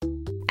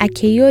At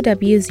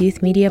KUOW's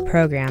Youth Media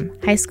Program,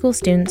 high school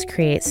students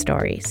create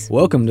stories.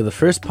 Welcome to the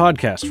first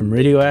podcast from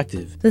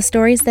RadioActive. The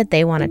stories that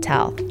they want to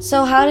tell.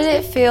 So how did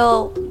it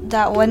feel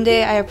that one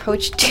day I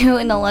approached you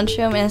in the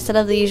lunchroom and instead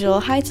of the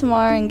usual, hi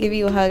Tamar, and give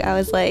you a hug, I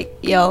was like,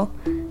 yo,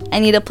 I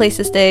need a place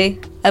to stay.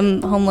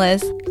 I'm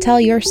homeless. Tell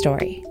your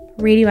story.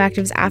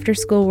 RadioActive's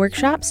after-school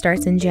workshop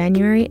starts in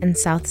January in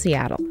South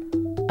Seattle.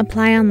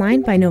 Apply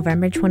online by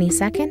November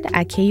 22nd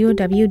at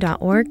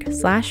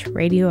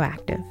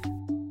kuow.org/radioactive.